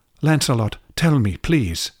Lancelot, tell me,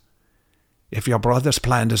 please." "If your brother's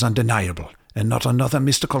plan is undeniable, and not another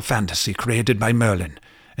mystical fantasy created by Merlin,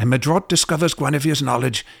 and Medrot discovers Guinevere's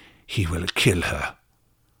knowledge, he will kill her."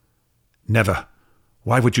 "Never.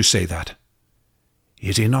 Why would you say that?"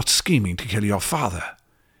 "Is he not scheming to kill your father?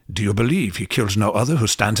 Do you believe he kills no other who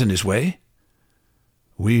stands in his way?"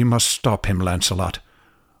 "We must stop him, Lancelot.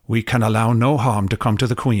 We can allow no harm to come to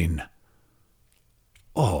the Queen."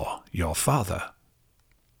 "Or your father?"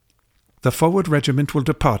 "The forward regiment will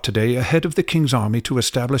depart today ahead of the king's army to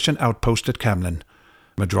establish an outpost at Camlin.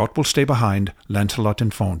 Medrot will stay behind," Lancelot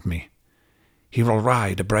informed me. "He will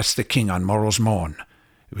ride abreast the king on morrow's morn.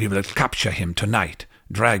 We will capture him tonight,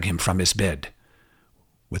 drag him from his bed."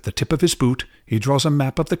 With the tip of his boot, he draws a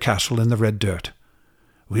map of the castle in the red dirt.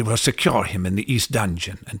 "We will secure him in the east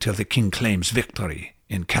dungeon until the king claims victory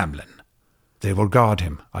in Camlin." "They will guard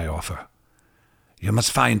him," I offer. "You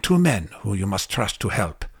must find 2 men who you must trust to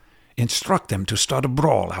help. Instruct them to start a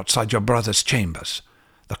brawl outside your brother's chambers.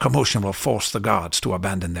 The commotion will force the guards to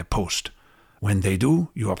abandon their post. When they do,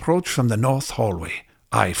 you approach from the north hallway,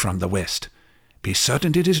 I from the west. Be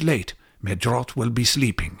certain it is late. Medrot will be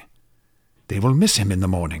sleeping." "They will miss him in the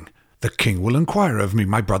morning. The king will inquire of me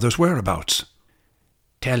my brother's whereabouts."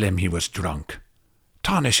 "Tell him he was drunk.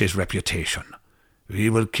 Tarnish his reputation. We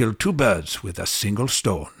will kill 2 birds with a single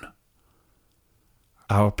stone."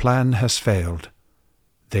 Our plan has failed.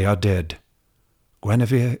 They are dead.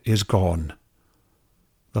 Guinevere is gone.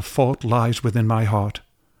 The fault lies within my heart.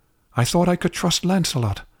 I thought I could trust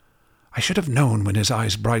Lancelot. I should have known when his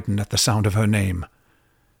eyes brightened at the sound of her name.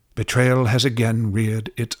 Betrayal has again reared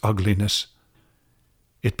its ugliness.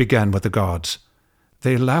 It began with the guards.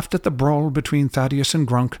 They laughed at the brawl between Thaddeus and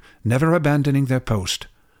Grunk, never abandoning their post.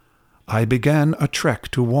 I began a trek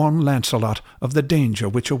to warn Lancelot of the danger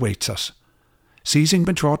which awaits us. Seizing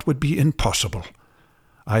Medrot would be impossible.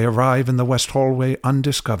 I arrive in the west hallway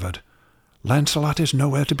undiscovered. Lancelot is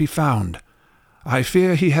nowhere to be found. I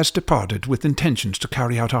fear he has departed with intentions to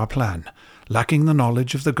carry out our plan, lacking the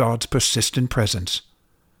knowledge of the guard's persistent presence.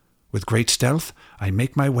 With great stealth, I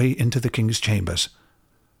make my way into the king's chambers.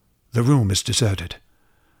 The room is deserted.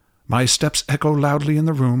 My steps echo loudly in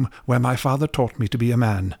the room where my father taught me to be a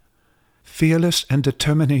man. Fearless and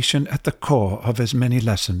determination at the core of his many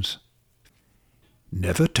lessons.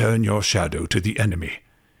 "Never turn your shadow to the enemy.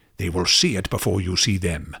 They will see it before you see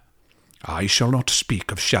them. I shall not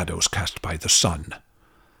speak of shadows cast by the sun.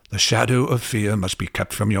 The shadow of fear must be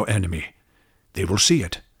kept from your enemy. They will see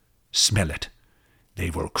it, smell it.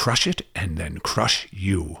 They will crush it and then crush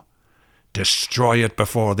you. Destroy it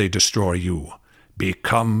before they destroy you.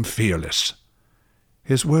 Become fearless."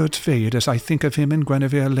 His words fade as I think of him and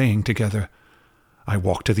Guinevere laying together. I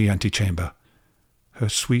walk to the antechamber. Her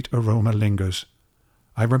sweet aroma lingers.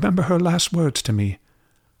 I remember her last words to me.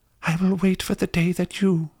 "I will wait for the day that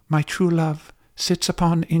you, my true love, sits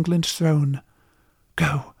upon England's throne.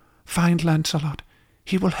 Go, find Lancelot.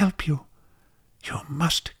 He will help you. You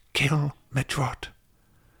must kill Medrot."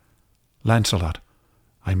 "Lancelot,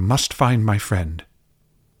 I must find my friend."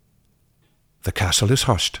 The castle is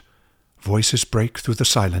hushed. Voices break through the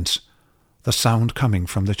silence, the sound coming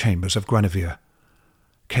from the chambers of Guinevere.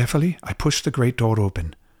 Carefully, I push the great door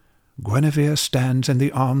open. Guinevere stands in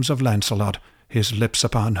the arms of Lancelot, his lips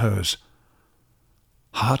upon hers.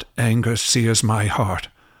 Hot anger sears my heart.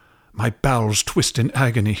 My bowels twist in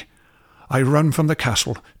agony. I run from the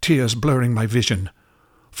castle, tears blurring my vision.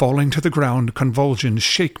 Falling to the ground, convulsions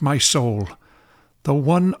shake my soul. The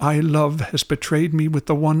one I love has betrayed me with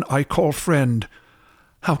the one I call friend.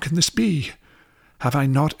 How can this be? Have I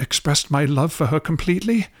not expressed my love for her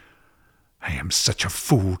completely? I am such a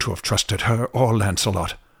fool to have trusted her or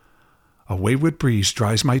Lancelot. A wayward breeze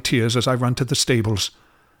dries my tears as I run to the stables.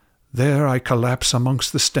 There I collapse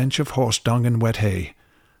amongst the stench of horse dung and wet hay,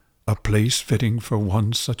 a place fitting for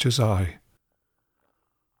one such as I.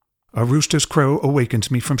 A rooster's crow awakens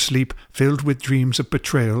me from sleep filled with dreams of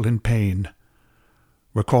betrayal and pain.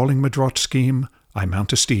 Recalling Medrot's scheme, I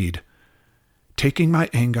mount a steed. Taking my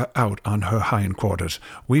anger out on her hindquarters,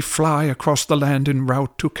 we fly across the land en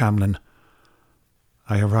route to Camlin.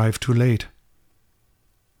 I arrive too late.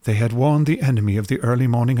 They had warned the enemy of the early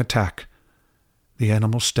morning attack. The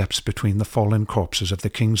animal steps between the fallen corpses of the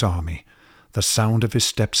king's army, the sound of his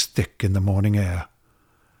steps thick in the morning air.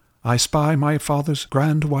 I spy my father's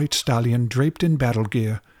grand white stallion draped in battle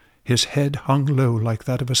gear, his head hung low like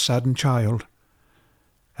that of a saddened child.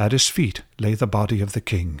 At his feet lay the body of the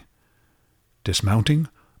king. Dismounting,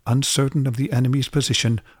 uncertain of the enemy's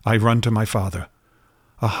position, I run to my father.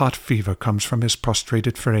 A hot fever comes from his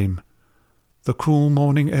prostrated frame. The cool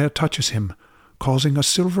morning air touches him, causing a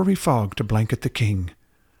silvery fog to blanket the king.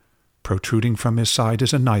 Protruding from his side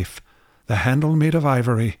is a knife, the handle made of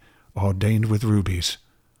ivory, ordained with rubies.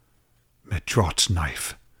 Medrott's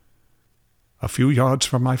knife. A few yards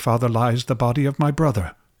from my father lies the body of my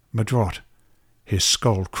brother, Medrott, his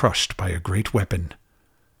skull crushed by a great weapon.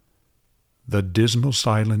 The dismal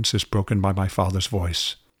silence is broken by my father's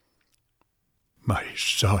voice. "My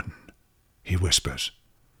son," he whispers.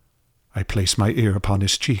 I place my ear upon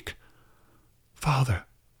his cheek. "Father."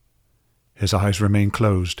 His eyes remain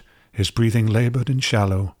closed, his breathing labored and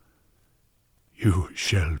shallow. "You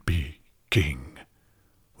shall be king."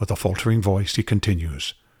 With a faltering voice he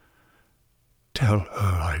continues, "Tell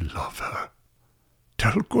her I love her.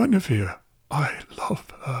 Tell Guinevere I love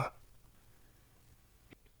her."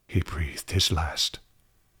 He breathed his last.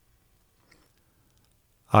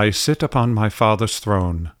 I sit upon my father's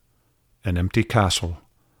throne, an empty castle.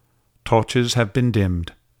 Torches have been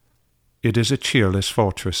dimmed. It is a cheerless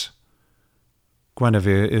fortress.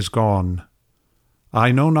 Guinevere is gone.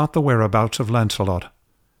 I know not the whereabouts of Lancelot.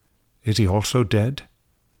 Is he also dead?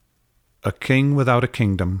 A king without a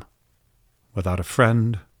kingdom, without a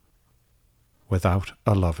friend, without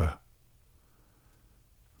a lover.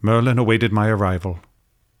 Merlin awaited my arrival.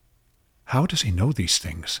 How does he know these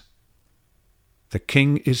things? "The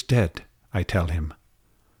king is dead," I tell him.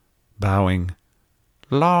 Bowing,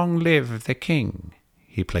 "Long live the king,"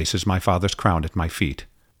 he places my father's crown at my feet.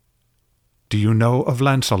 "Do you know of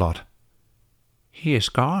Lancelot?" "He is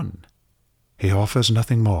gone." He offers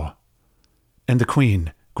nothing more. "And the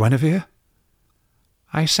queen, Guinevere?"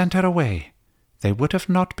 "I sent her away. They would have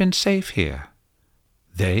not been safe here."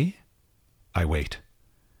 "They?" I wait.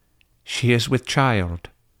 "She is with child.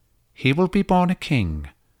 He will be born a king.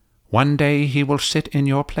 One day he will sit in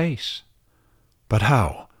your place." "But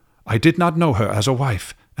how? I did not know her as a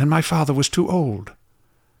wife, and my father was too old."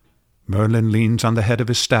 Merlin leans on the head of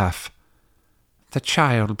his staff. "The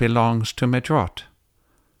child belongs to Medrott."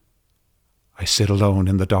 I sit alone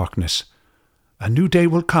in the darkness. A new day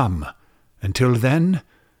will come. Until then,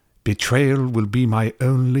 betrayal will be my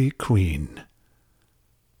only queen.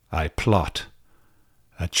 I plot.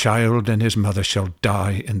 A child and his mother shall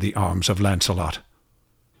die in the arms of Lancelot.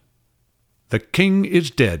 The king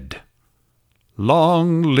is dead.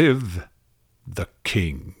 Long live the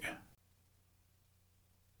king.